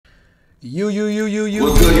What's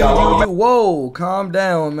good, y'all? Whoa, calm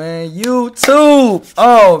down, man. YouTube.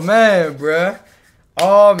 Oh, man, bruh.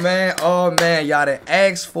 Oh, man. Y'all done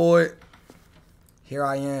asked for it. Here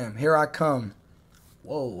I am. Here I come.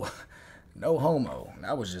 Whoa. No homo.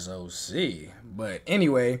 That was just OC. But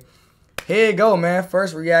anyway, here you go, man.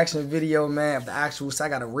 First reaction video, man, of the actual. So I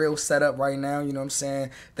got a real setup right now. You know what I'm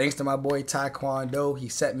saying? Thanks to my boy Taekwondo. He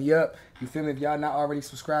set me up. You feel me? If y'all not already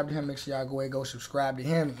subscribed to him, make sure y'all go ahead and go subscribe to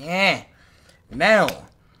him. Yeah. Now,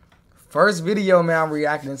 first video, man, I'm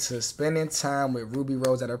reacting to spending time with Ruby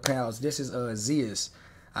Rose at her pals. This is ZIAS.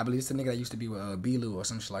 I believe it's the nigga that used to be with Bilu or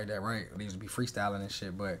some shit like that, right? They used to be freestyling and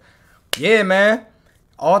shit. But yeah, man.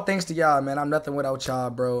 All thanks to y'all, man. I'm nothing without y'all,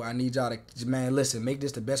 bro. I need y'all to, man, listen, make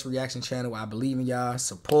this the best reaction channel. I believe in y'all.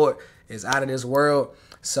 Support is out of this world.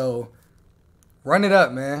 So run it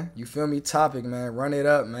up, man. You feel me? Topic, man. Run it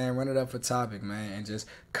up, man. Run it up for Topic, man. And just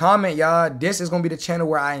comment, y'all. This is going to be the channel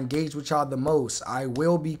where I engage with y'all the most. I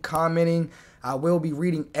will be commenting. I will be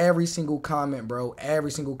reading every single comment, bro.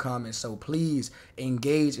 Every single comment. So please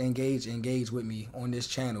engage with me on this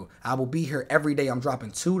channel. I will be here every day. I'm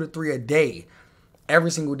dropping 2 to 3 a day.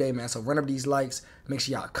 Every single day, man. So run up these likes. Make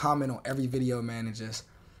sure y'all comment on every video, man. And just,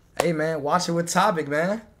 hey, man, watch it with Topic,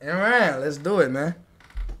 man. And man, let's do it, man.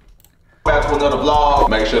 Back to another vlog.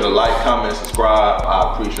 Make sure to like, comment, subscribe.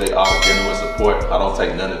 I appreciate all the genuine support. I don't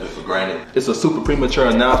take none of it for granted. It's a super premature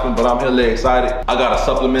announcement, but I'm really excited. I got a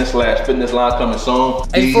supplement / fitness line coming soon.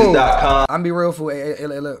 Hey, fool. DreDaTopic. I'm be real, fool. Hey,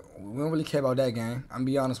 look, we don't really care about that game. I'm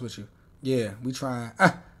be honest with you. Yeah, we trying.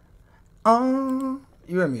 You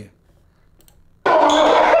hear me?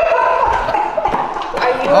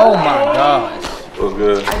 Oh my gosh. What's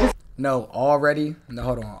good? No, already. No,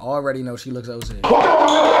 hold on. Already know she looks OC.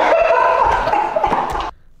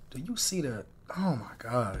 Do you see the? Oh my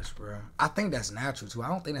gosh, bro. I think that's natural too. I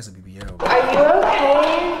don't think that's a BBL. Bro. Are you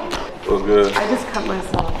okay? What's good? I just cut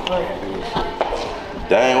myself.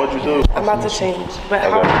 Dang, what you do? I'm about to change. But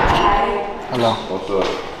okay. Hello. What's up?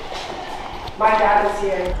 My dad is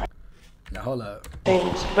here. Now hold up.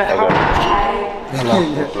 Change. But Hello.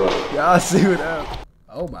 What's up? Y'all see what up?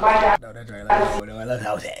 Oh my god. No, that's right. No, it looks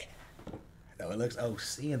OC. No, it looks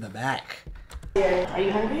OC in the back. Are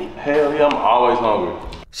you hungry? Hell yeah, I'm always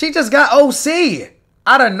hungry. She just got OC.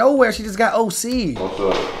 Out of nowhere, she just got OC. What's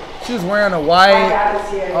up? She was wearing a white. My dad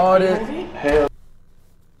is here. All Are you this. hungry? Hell.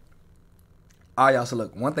 Alright, y'all, so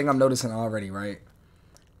look, one thing I'm noticing already, right?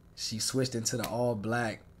 She switched into the all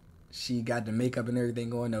black. She got the makeup and everything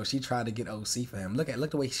going. No, she tried to get OC for him. Look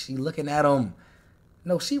the way she looking at him.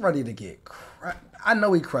 No, she ready to get crushed. I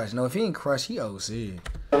know he crushed. No, if he ain't crushed, he OC.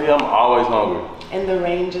 Hell yeah, I'm always hungry. And the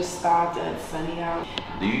rain just stopped and it's sunny out.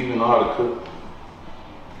 Do you even know how to cook?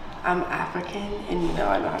 I'm African and you know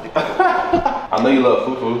I know how to cook. I know you love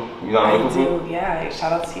fufu. You know how to I make fufu? do, yeah.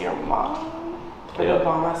 Shout out to your mom for the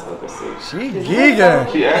bomb ass over soup. She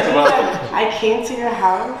giga. She asked about you. I came to your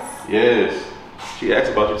house. Yes. She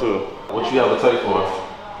asked about you too. What you have a taste for?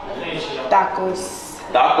 Tacos.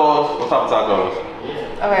 Tacos? What type of tacos?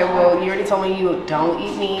 Okay, well, you already told me you don't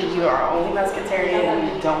eat meat, you are only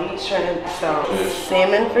pescatarian, you don't eat shrimp, so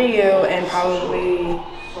salmon for you and probably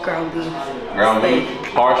ground beef. Ground beef?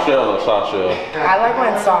 Hard shell or soft shell? I like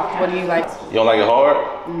mine soft. What do you like? You don't like it hard?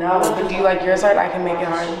 No, but do you like yours hard? I can make it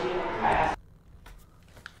hard.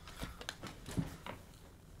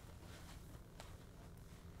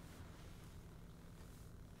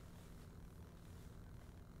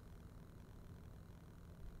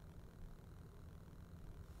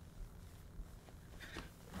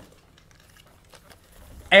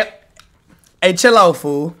 Hey, chill out,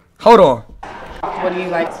 fool. Hold on. What do you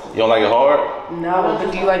like? You don't like it hard? No,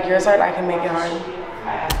 but do you like yours hard? I can make it hard.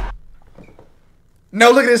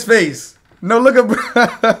 No, look at his face. No, look at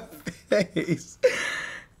bruh's face.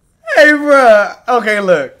 Hey, bruh. Okay,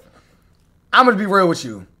 look. I'm going to be real with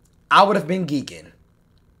you. I would have been geeking.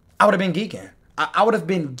 I would have been geeking. I would have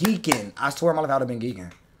been geeking. I swear my life, I would have been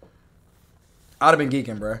geeking. I would have been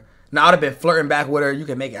geeking, bruh. Now, I would have been flirting back with her. You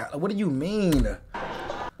can make it. What do you mean?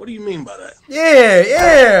 What do you mean by that?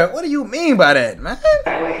 Yeah. What do you mean by that, man?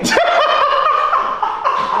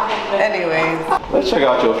 Anyways. Let's check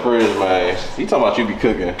out your fridge, man. You talking about you be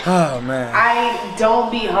cooking. Oh, man. I don't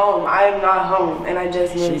be home. I am not home, and I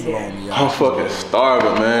just moved here. I'm fucking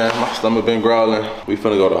starving, man. My stomach been growling. We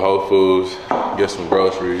finna go to Whole Foods, get some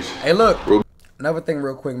groceries. Hey, look. Another thing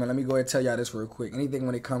real quick, man. Let me go ahead and tell y'all this real quick. Anything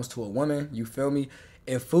when it comes to a woman, you feel me?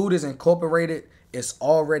 If food is incorporated, it's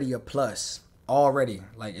already a plus. Already.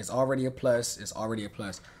 Like, it's already a plus. It's already a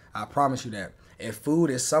plus. I promise you that. If food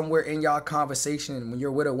is somewhere in y'all conversation, and when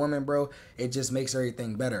you're with a woman, bro, it just makes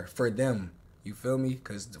everything better for them. You feel me?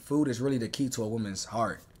 Because the food is really the key to a woman's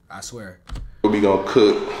heart. I swear. We gonna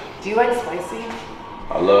cook. Do you like spicy?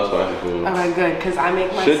 I love spicy food. Okay, good, because I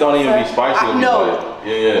make my shit don't even be spicy. No. Like,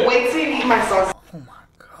 yeah. Wait till you eat my sauce. Oh my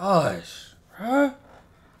gosh, bruh.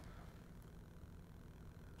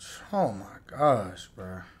 Oh my gosh,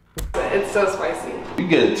 bruh. It's so spicy. You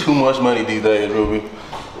getting too much money these days, Ruby.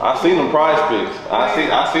 I seen them prize picks. I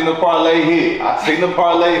seen the parlay hit. I seen the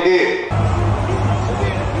parlay hit.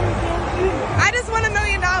 I just won $1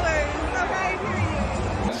 million. Okay, period.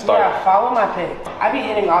 Yeah, follow my picks. I be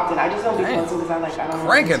hitting often. I just don't be posting because I don't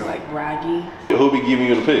want to be like braggy. Who be giving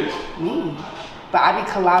you the picks? Me. But I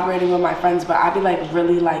be collaborating with my friends, but I be like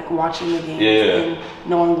really like watching the games and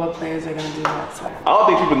knowing what players are gonna do that. So. I don't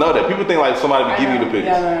think people know that. People think like somebody be giving you the picks.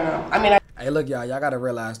 Yeah, no. I mean, hey, look, y'all gotta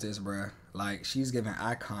realize this, bruh. Like, she's giving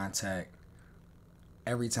eye contact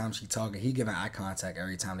every time she talking. He giving eye contact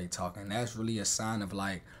every time they talking. That's really a sign of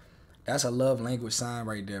like, that's a love language sign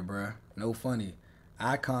right there, bruh. No funny.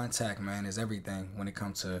 Eye contact, man, is everything when it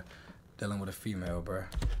comes to dealing with a female, bruh.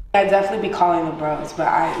 I definitely be calling the bros, but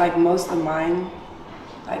I like most of mine,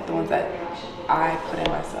 like the ones that I put in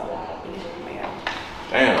myself. Yeah.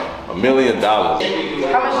 Damn, $1 million. How much do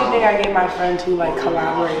you think I gave my friend who like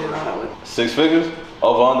collaborated on it with? 6 figures?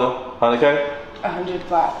 Over under 100K? 100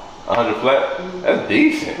 flat. 100 flat? That's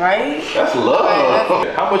decent. Right? That's love.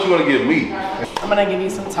 Right, How much you want to give me? I'm gonna give you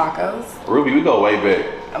some tacos. Ruby, we go way back.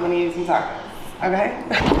 I'm gonna give you some tacos. Okay?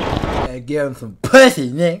 Hey, give him some pussy,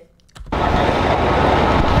 nigga.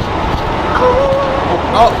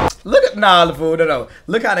 Oh, look at the fool. No.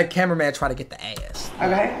 Look how the cameraman try to get the ass.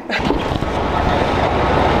 Okay?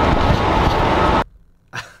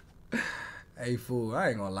 Hey, fool, I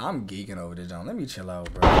ain't gonna lie. I'm geeking over this, John. Let me chill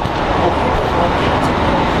out, bro.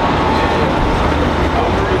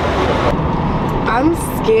 I'm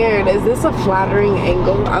scared. Is this a flattering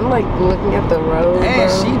angle? I'm like looking at the road.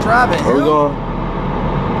 And she driving. Where we going?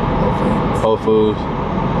 Whole Whole Foods.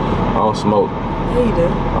 I don't smoke. Yeah, you do.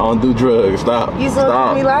 I don't do drugs. Stop. You smoked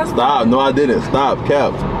with me last time? Stop. No, I didn't. Stop.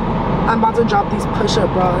 Cap. I'm about to drop these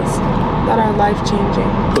push-up bras that are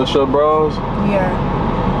life-changing. Push-up bras? Yeah.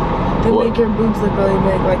 They make your boobs look really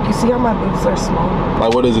big. Like, you see how my boobs are small?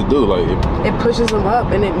 Like, what does it do? Like, it pushes them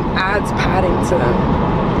up and it adds padding to them.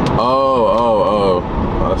 Oh.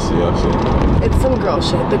 I see. It's some girl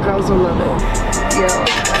shit. The girls will love it. Yeah.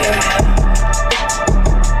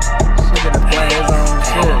 She gonna play his own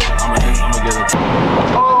shit. I'm gonna get it.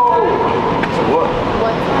 Oh! What?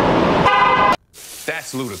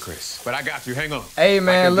 That's ludicrous. But I got you. Hang on. Hey,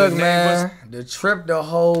 man, look, man. The trip to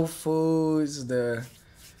Whole Foods, the...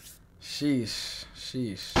 Sheesh.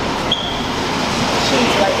 She's right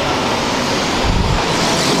now.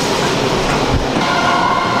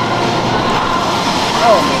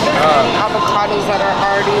 Oh my God. Avocados that are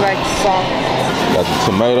already like soft. Got the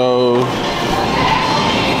tomatoes.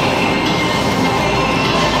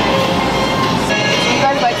 You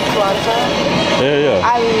guys like cilantro? Yeah.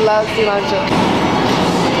 I love cilantro.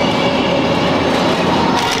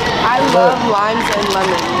 I love limes and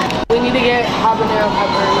lemons. We need to get habanero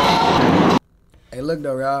peppers. Hey, look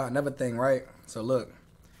though, y'all. Another thing, right? So look,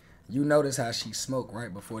 you notice how she smoked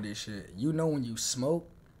right before this shit. You know when you smoke,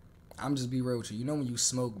 I'm just be real with you. You know when you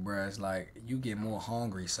smoke, bruh, it's like you get more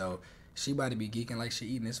hungry. So she about to be geeking like she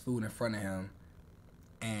eating this food in front of him,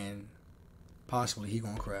 and possibly he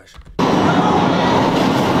gonna crash. Alright.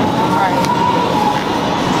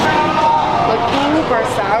 Looking for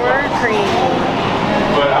sour cream.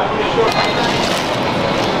 But I'm pretty sure.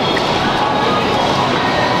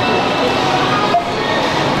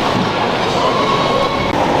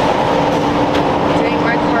 Dang,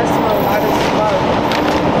 my car smells loud as fuck.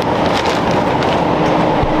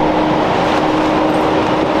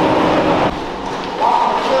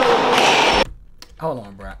 Hold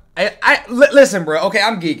on, bro. Listen, bro. Okay,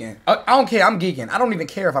 I'm geeking. I don't care. I'm geeking. I don't even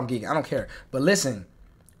care if I'm geeking. I don't care. But listen,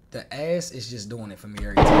 the ass is just doing it for me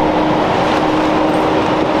every time.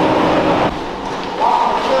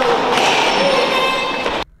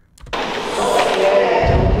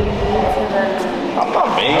 I'm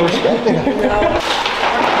not being respecting. No.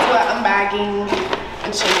 So I'm bagging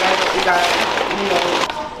and show you guys what we got. You know,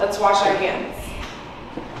 let's wash our hands.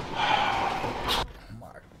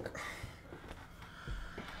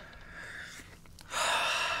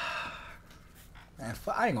 Man,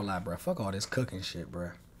 I ain't gonna lie, bro. Fuck all this cooking shit,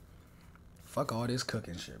 bro. Fuck all this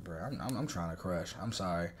cooking shit, bro. I'm trying to crush. I'm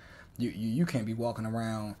sorry. You can't be walking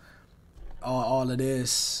around all of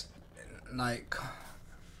this like.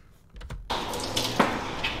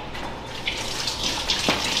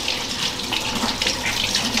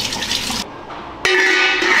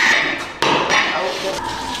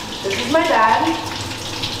 This is my dad.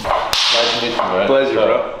 Nice to meet you, man. Pleasure,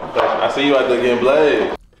 bro. I see you out there getting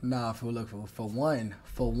blazed. Nah, for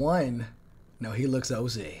one, no, he looks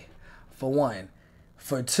OC. For one.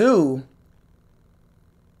 For two,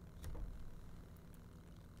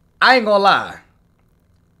 I ain't gonna lie.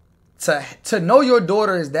 To know your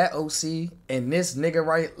daughter is that OC and this nigga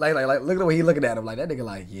right, like look at the way he looking at him, like that nigga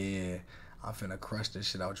like, yeah, I'm finna crush this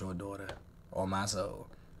shit out your daughter or my soul.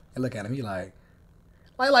 And look at him, he like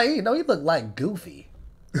you know, he look like Goofy.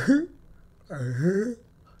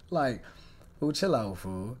 Like, fool, chill out,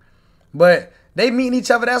 fool. But they meeting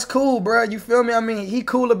each other, that's cool, bro. You feel me? I mean, he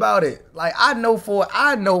cool about it. Like, I know for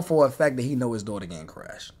a fact that he know his daughter getting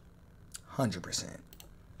crushed. 100%.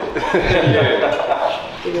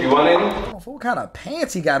 Yeah. You want any? Oh, fool, what kind of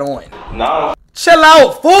pants he got on? No. Chill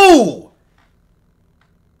out, fool!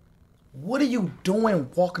 What are you doing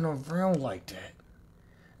walking around like that?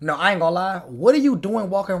 No, I ain't gonna lie. What are you doing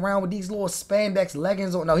walking around with these little spandex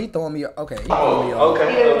leggings on? No, he throwing me. Okay, he throwing me off.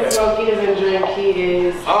 He doesn't smoke, he doesn't drink, he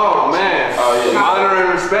is. Oh man. Oh, yeah. Honor and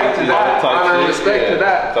respect to that. Honor and respect to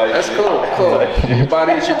that. That's cool. Cool. Your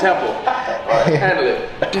body is your temple. Handle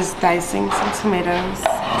it. Just dicing some tomatoes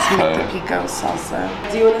to make the pico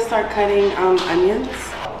salsa. Do you want to start cutting onions?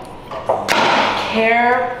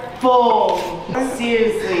 Careful.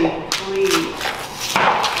 Seriously, please.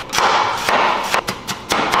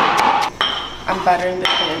 I'm buttering the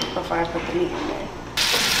pan before I put the meat in there.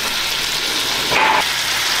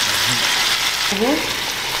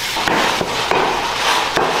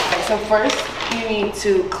 Okay, so first you need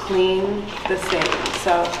to clean the sage.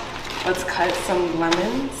 So let's cut some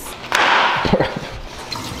lemons.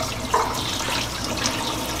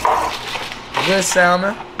 Good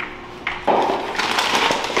salmon.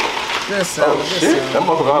 Good salmon. Oh good shit, salmon. that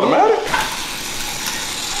motherfucker automatic?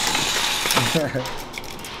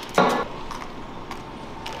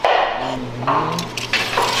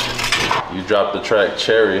 You dropped the track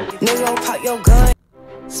Cherry.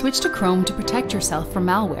 Switch to Chrome to protect yourself from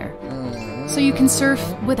malware, so you can surf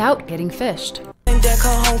without getting phished.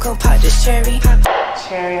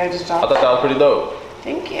 Cherry, I just I dropped. thought that was pretty dope.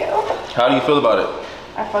 Thank you. How do you feel about it?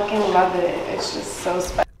 I fucking love it. It's just so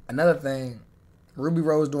special. Another thing, Ruby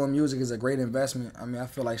Rose doing music is a great investment. I mean, I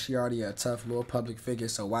feel like she already a tough little public figure,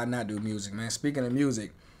 so why not do music, man? Speaking of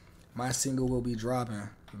music, my single will be dropping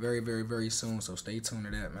very, very, very soon, so stay tuned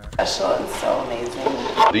to that, man. Special and so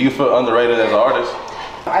amazing. Do you feel underrated as an artist?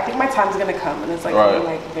 I think my time's gonna come, and it's like Right. coming,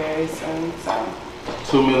 like very soon. So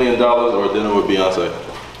 $2 million or dinner with Beyonce?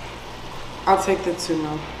 I'll take the 2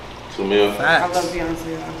 mil. 2 mil? I Facts. love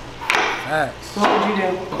Beyonce though. Facts. What would you do?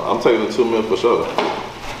 I'm taking the 2 mil for sure.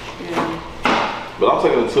 Yeah. But I'm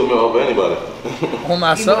taking the 2 mil over anybody. On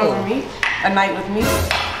my Even soul. over me? A night with me?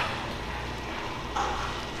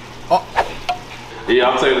 Yeah,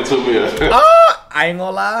 I'm taking the 2 mil. I ain't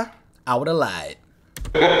gonna lie. I would have lied.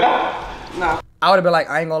 No. I would have been like,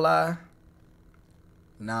 I ain't gonna lie.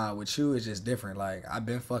 Nah, with you, it's just different. Like, I've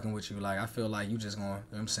been fucking with you. Like, I feel like you just gonna, you know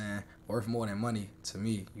what I'm saying, worth more than money to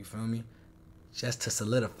me. You feel me? Just to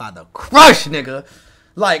solidify the crush, nigga.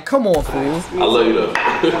 Like, come on, fool. I love you though.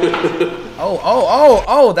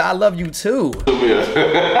 That I love you too. 2 mil.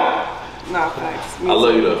 No, thanks. I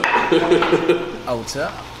love you though. Oh,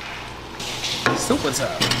 tough. Super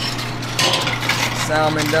tough.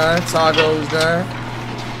 Salmon done. Tacos done.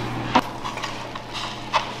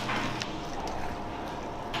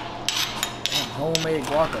 Homemade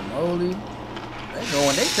guacamole.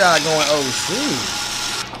 They try going OC.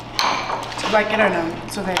 Like it or no?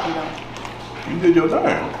 It's okay if you don't. You did your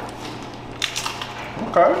thing.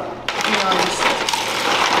 Okay. You know,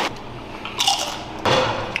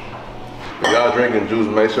 If y'all drinking juice,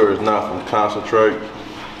 make sure it's not from concentrate.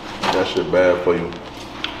 That shit bad for you.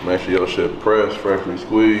 Make sure your shit pressed, freshly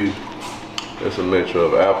squeezed. It's a mixture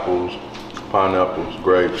of apples, pineapples,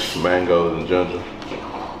 grapes, mangoes, and ginger.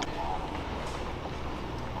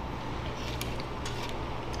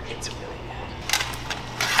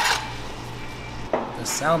 The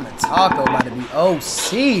salmon taco about to be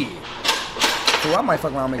OC. Ooh, I might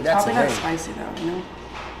fuck around and make that probably not today. spicy though, you know?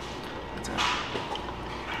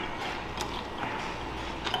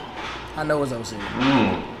 I know it's OC.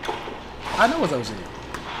 I know it's OC.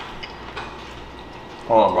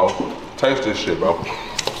 Hold on, bro. Taste this shit, bro.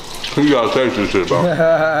 You gotta taste this shit, bro.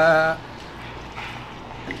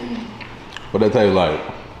 What that taste like?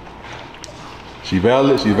 She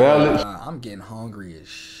valid? She valid? I'm getting hungry as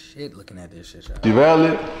shit looking at this shit, y'all. She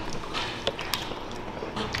valid?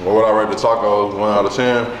 What would I rate the tacos? 1 out of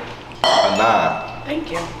 10? A 9.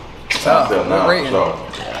 Thank you. Tough. Still What 9 rating?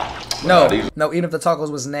 for sure. No, even if the tacos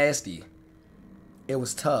was nasty, it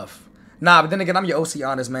was tough. Nah, but then again, I'm your OC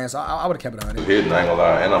honest, man, so I would have kept it on it. Hitting, I ain't gonna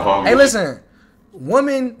lie, and I'm hungry. Hey, listen,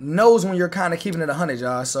 woman knows when you're kind of keeping it 100,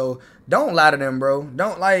 y'all. So don't lie to them, bro.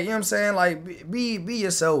 Don't, like, you know what I'm saying? Like, be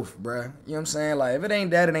yourself, bro. You know what I'm saying? Like, if it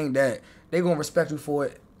ain't that, it ain't that. They gonna respect you for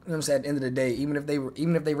it. You know what I'm saying? At the end of the day, even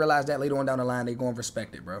if they realize that later on down the line, they gonna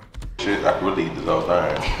respect it, bro. Shit, I can really eat this all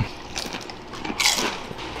time.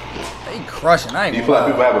 They crushing. I ain't. Do you feel like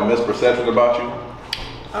people have a misperception about you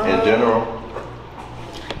in general?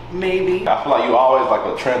 Maybe. I feel like you always like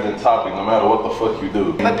a trending topic, no matter what the fuck you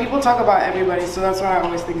do. But people talk about everybody, so that's why I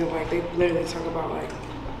always think of like they literally talk about like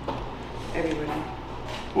everybody.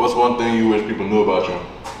 What's one thing you wish people knew about you?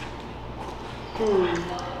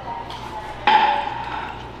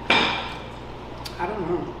 I don't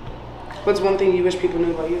know. What's one thing you wish people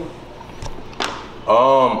knew about you?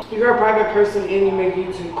 You're a private person and you make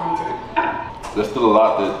YouTube content. There's still a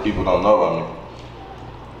lot that people don't know about me.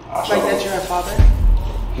 Like that you're a father?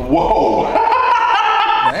 Whoa!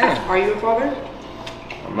 Damn. Are you a father?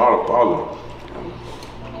 I'm not a father.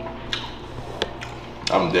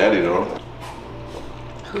 I'm daddy though.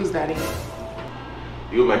 Who's daddy?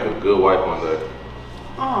 You'll make a good wife one day.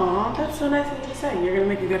 Aw, that's so nice of you to say. You're gonna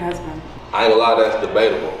make a good husband. I ain't gonna lie, that's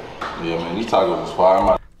debatable. Yeah, man, these tacos was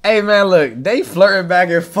fire. Hey, man, look, they flirting back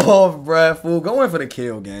and forth, bruh. Fool, going for the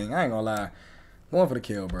kill, gang. I ain't gonna lie. Going for the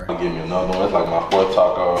kill, bruh. Give me another one. That's like my 4th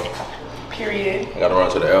taco. Period. I gotta run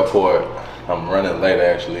to the airport. I'm running late,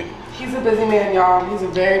 actually. He's a busy man, y'all. He's a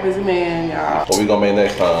very busy man, y'all. What we gonna make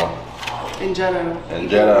next time? In Jeddah. In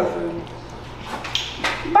Jeddah.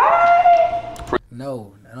 Bye!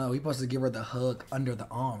 No, we supposed to give her the hug under the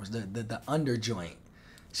arms, the under joint.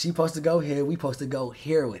 She supposed to go here, we supposed to go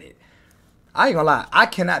here with it. I ain't gonna lie, I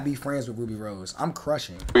cannot be friends with Ruby Rose. I'm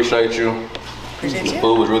crushing. Appreciate you. Appreciate The you.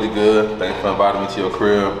 food was really good. Thanks for inviting me to your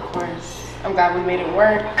crib. Of course. I'm glad we made it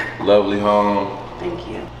work. Lovely home. Thank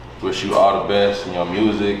you. Wish you all the best in your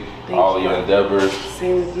music, all of your endeavors.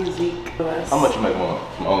 Same with you, Zeke. How much you make from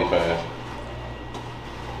OnlyFans?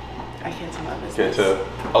 I can't tell my business. Can't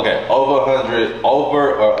tell. Okay, over 100,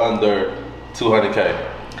 over or under 200K?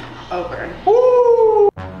 Over. Woo!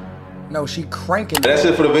 No, she cranking. That's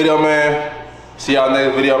it for the video, man. See y'all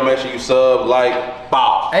next video. Make sure you sub, like,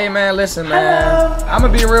 bow. Hey, man, listen, man. I'm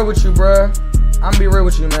gonna be real with you, bruh. I'm gonna be real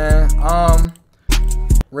with you, man.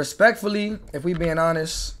 Respectfully, if we being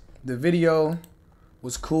honest, the video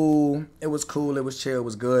was cool. It was cool. It was chill. It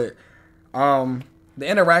was good. The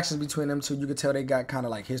interactions between them two, you could tell they got kind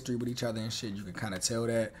of like history with each other and shit. You could kind of tell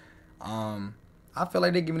that. I feel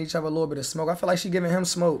like they giving each other a little bit of smoke. I feel like she giving him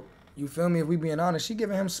smoke. You feel me? If we being honest, she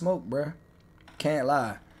giving him smoke, bruh. Can't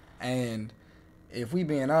lie. And if we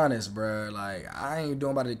being honest, bruh, like, I ain't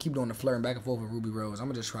doing about to keep doing the flirting back and forth with Ruby Rose. I'm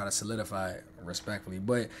gonna just try to solidify it respectfully.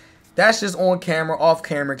 But that's just on camera. Off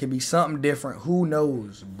camera, it can be something different. Who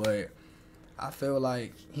knows? But I feel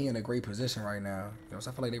like he in a great position right now. You know,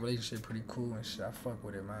 so I feel like their relationship pretty cool and shit. I fuck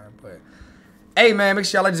with it, man. But hey, man, make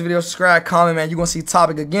sure y'all like this video, subscribe, comment, man. You gonna see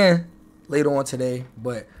Topic again later on today.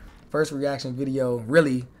 But first reaction video,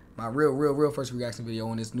 really my real first reaction video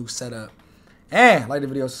on this new setup. And like the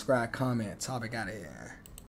video, subscribe, comment. Topic out of here.